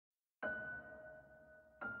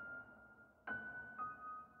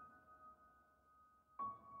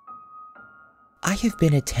I have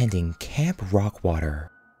been attending Camp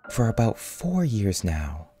Rockwater for about 4 years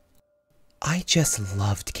now. I just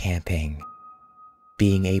loved camping.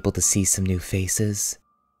 Being able to see some new faces,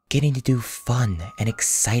 getting to do fun and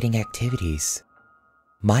exciting activities.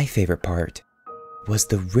 My favorite part was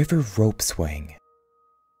the river rope swing.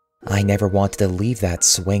 I never wanted to leave that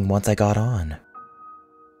swing once I got on.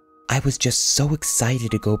 I was just so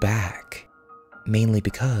excited to go back, mainly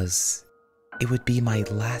because it would be my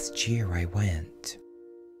last year I went.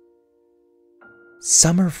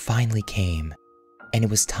 Summer finally came, and it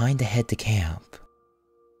was time to head to camp.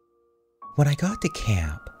 When I got to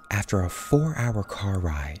camp after a 4-hour car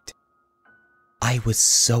ride, I was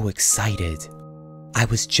so excited. I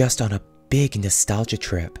was just on a big nostalgia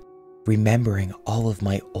trip, remembering all of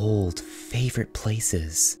my old favorite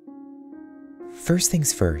places. First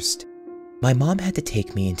things first, my mom had to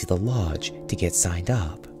take me into the lodge to get signed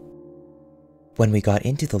up. When we got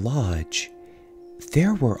into the lodge,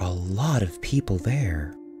 there were a lot of people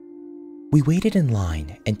there. We waited in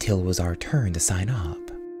line until it was our turn to sign up.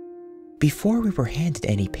 Before we were handed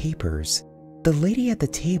any papers, the lady at the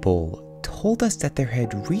table told us that there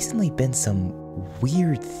had recently been some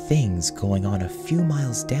weird things going on a few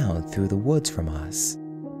miles down through the woods from us.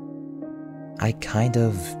 I kind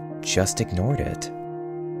of just ignored it.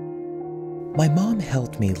 My mom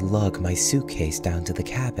helped me lug my suitcase down to the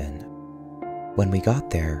cabin. When we got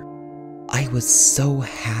there, I was so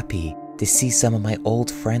happy to see some of my old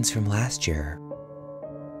friends from last year.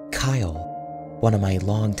 Kyle, one of my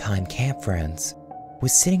longtime camp friends,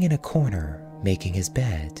 was sitting in a corner making his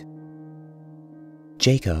bed.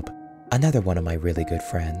 Jacob, another one of my really good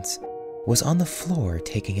friends, was on the floor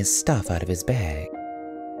taking his stuff out of his bag.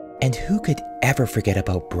 And who could ever forget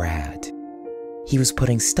about Brad? He was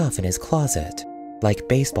putting stuff in his closet, like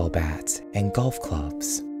baseball bats and golf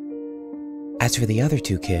clubs. As for the other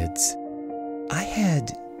two kids, I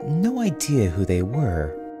had no idea who they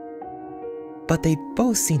were, but they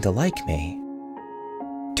both seemed to like me.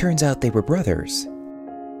 Turns out they were brothers.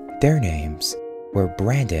 Their names were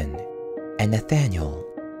Brandon and Nathaniel,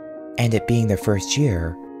 and it being their first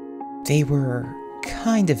year, they were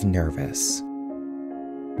kind of nervous.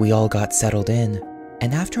 We all got settled in,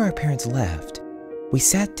 and after our parents left, we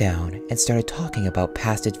sat down and started talking about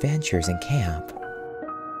past adventures in camp.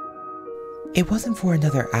 It wasn't for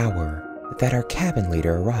another hour that our cabin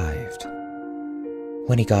leader arrived.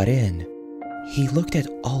 When he got in, he looked at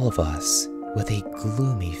all of us with a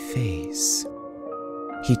gloomy face.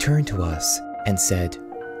 He turned to us and said,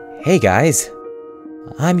 "Hey guys,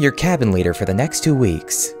 I'm your cabin leader for the next 2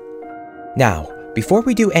 weeks. Now, before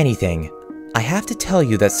we do anything, I have to tell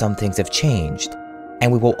you that some things have changed,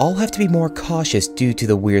 and we will all have to be more cautious due to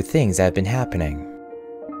the weird things that have been happening."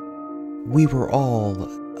 We were all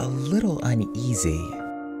a little uneasy,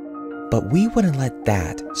 but we wouldn't let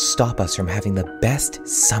that stop us from having the best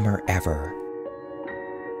summer ever.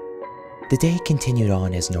 The day continued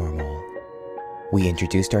on as normal. We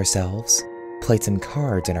introduced ourselves, played some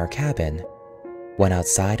cards in our cabin, went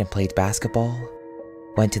outside and played basketball,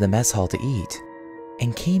 went to the mess hall to eat,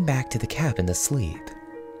 and came back to the cabin to sleep.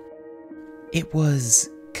 It was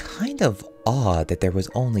kind of odd that there was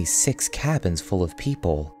only 6 cabins full of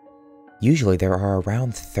people. Usually there are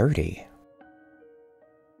around 30.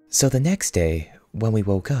 So the next day, when we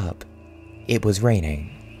woke up, it was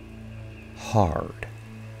raining. Hard.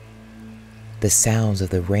 The sounds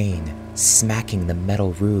of the rain smacking the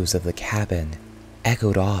metal roofs of the cabin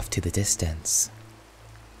echoed off to the distance.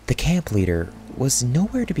 The camp leader was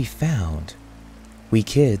nowhere to be found. We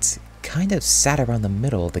kids kind of sat around the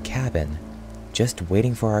middle of the cabin, just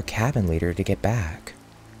waiting for our cabin leader to get back.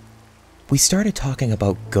 We started talking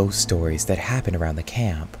about ghost stories that happened around the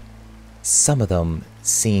camp. Some of them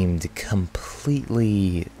seemed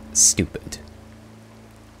completely stupid,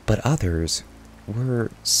 but others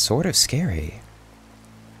were sort of scary.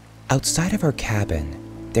 Outside of our cabin,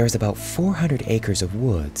 there was about 400 acres of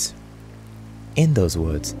woods. In those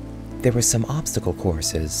woods, there were some obstacle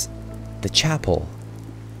courses, the chapel,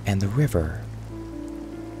 and the river.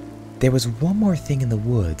 There was one more thing in the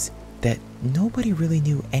woods that nobody really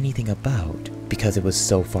knew anything about because it was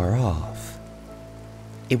so far off.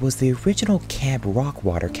 It was the original Camp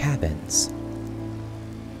Rockwater cabins.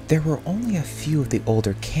 There were only a few of the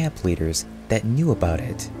older camp leaders that knew about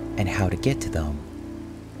it and how to get to them.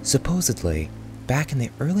 Supposedly, back in the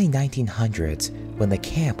early 1900s when the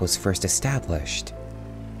camp was first established,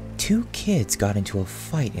 2 kids got into a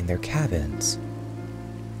fight in their cabins.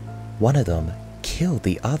 One of them killed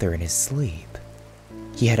the other in his sleep.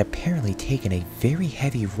 He had apparently taken a very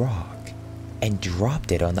heavy rock and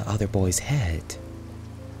dropped it on the other boy's head.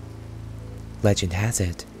 Legend has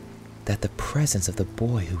it, that the presence of the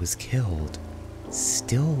boy who was killed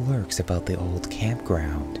still lurks about the old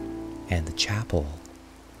campground and the chapel.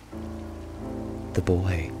 The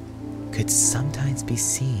boy could sometimes be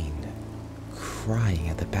seen crying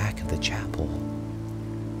at the back of the chapel.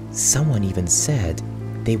 Someone even said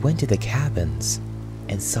they went to the cabins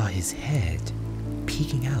and saw his head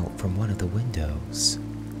peeking out from one of the windows.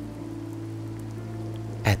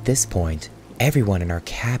 At this point, everyone in our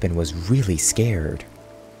cabin was really scared.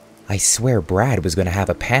 I swear Brad was going to have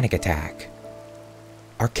a panic attack.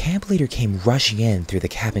 Our camp leader came rushing in through the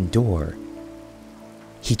cabin door.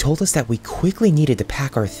 He told us that we quickly needed to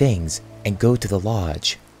pack our things and go to the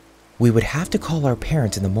lodge. We would have to call our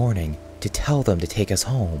parents in the morning to tell them to take us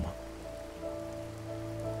home.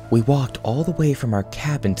 We walked all the way from our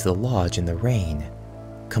cabin to the lodge in the rain,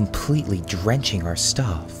 completely drenching our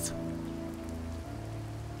stuff.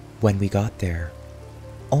 When we got there,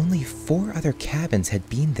 only 4 other cabins had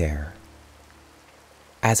been there.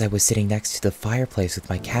 As I was sitting next to the fireplace with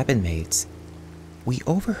my cabin mates, we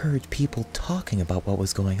overheard people talking about what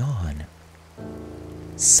was going on.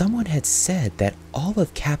 Someone had said that all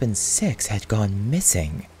of Cabin 6 had gone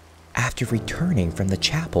missing after returning from the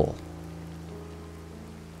chapel.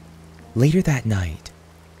 Later that night,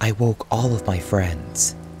 I woke all of my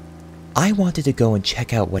friends. I wanted to go and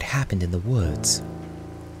check out what happened in the woods.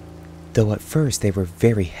 Though at first they were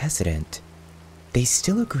very hesitant, they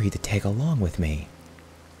still agreed to tag along with me.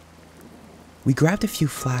 We grabbed a few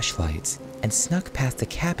flashlights and snuck past the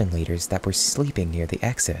cabin leaders that were sleeping near the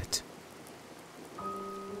exit.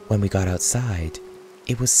 When we got outside,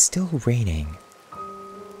 it was still raining,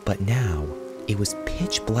 but now it was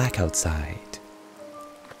pitch black outside.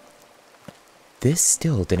 This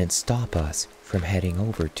still didn't stop us from heading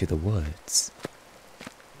over to the woods.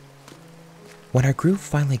 When our group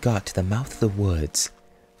finally got to the mouth of the woods,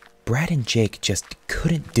 Brad and Jake just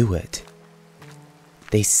couldn't do it.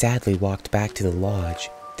 They sadly walked back to the lodge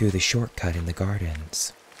through the shortcut in the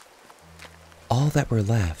gardens. All that were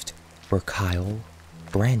left were Kyle,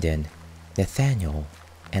 Brandon, Nathaniel,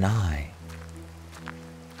 and I.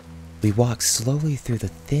 We walked slowly through the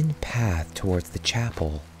thin path towards the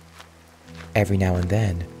chapel. Every now and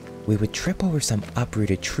then, we would trip over some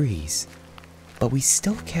uprooted trees, but we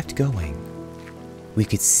still kept going. We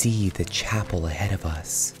could see the chapel ahead of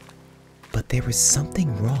us, but there was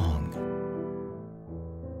something wrong.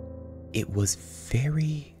 It was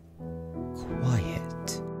very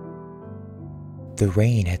quiet. The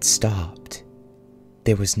rain had stopped.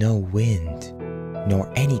 There was no wind,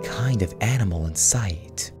 nor any kind of animal in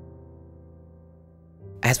sight.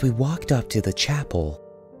 As we walked up to the chapel,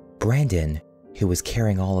 Brandon, who was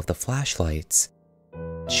carrying all of the flashlights,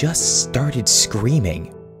 just started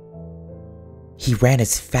screaming. He ran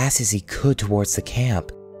as fast as he could towards the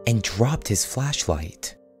camp and dropped his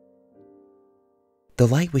flashlight. The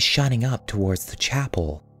light was shining up towards the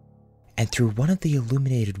chapel, and through one of the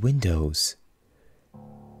illuminated windows,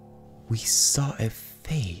 we saw a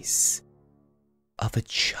face of a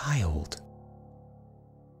child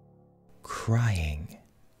crying.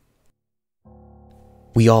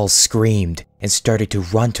 We all screamed and started to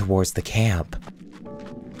run towards the camp.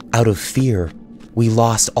 Out of fear, we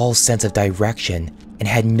lost all sense of direction and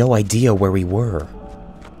had no idea where we were.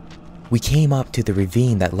 We came up to the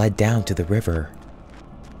ravine that led down to the river.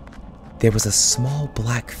 There was a small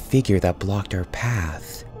black figure that blocked our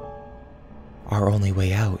path. Our only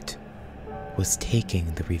way out was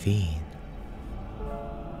taking the ravine.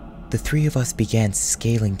 The 3 of us began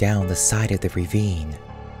scaling down the side of the ravine,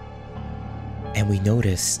 and we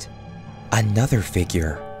noticed another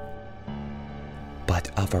figure,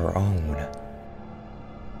 but of our own.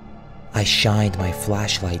 I shined my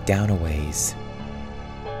flashlight down a ways,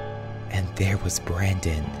 and there was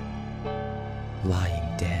Brandon,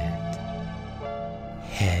 lying dead.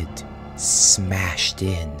 Head smashed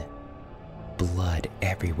in, blood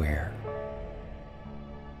everywhere.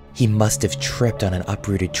 He must have tripped on an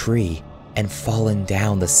uprooted tree and fallen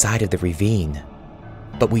down the side of the ravine,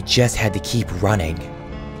 but we just had to keep running.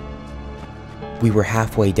 We were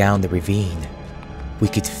halfway down the ravine. We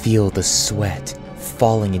could feel the sweat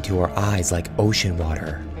falling into our eyes like ocean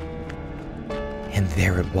water. And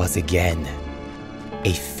there it was again,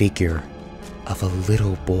 a figure of a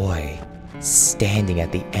little boy standing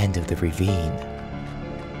at the end of the ravine,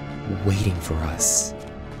 waiting for us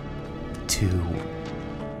to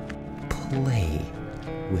play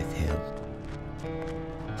with him.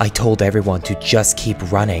 I told everyone to just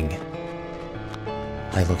keep running.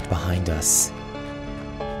 I looked behind us,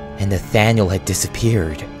 and Nathaniel had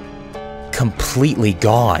disappeared, completely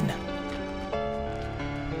gone.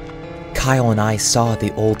 Kyle and I saw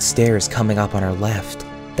the old stairs coming up on our left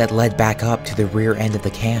that led back up to the rear end of the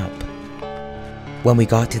camp. When we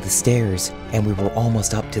got to the stairs and we were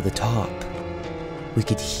almost up to the top, we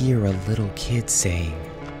could hear a little kid saying,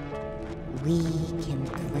 "We can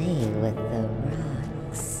play with the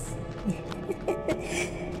rocks."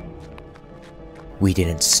 We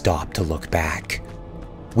didn't stop to look back.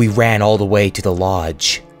 We ran all the way to the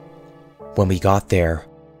lodge. When we got there,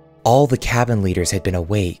 all the cabin leaders had been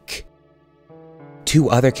awake. 2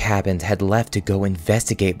 other cabins had left to go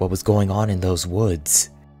investigate what was going on in those woods.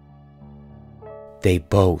 They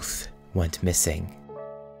both went missing.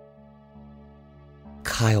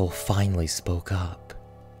 Kyle finally spoke up.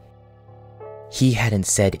 He hadn't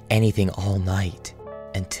said anything all night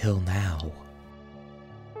until now.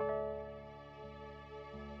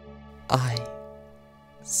 "I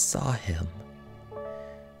saw him.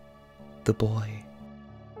 The boy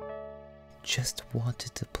just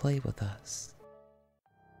wanted to play with us."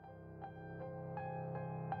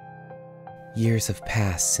 Years have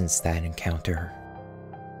passed since that encounter.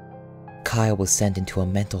 Kyle was sent into a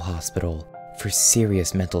mental hospital for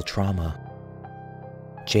serious mental trauma.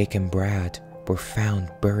 Jake and Brad were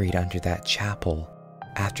found buried under that chapel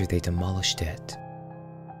after they demolished it.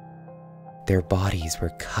 Their bodies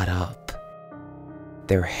were cut up,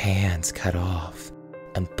 their hands cut off,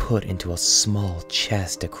 and put into a small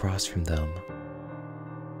chest across from them.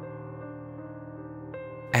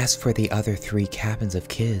 As for the other 3 cabins of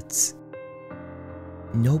kids,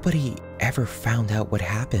 nobody ever found out what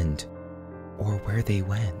happened or where they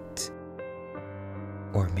went.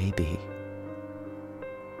 Or maybe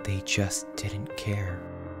they just didn't care.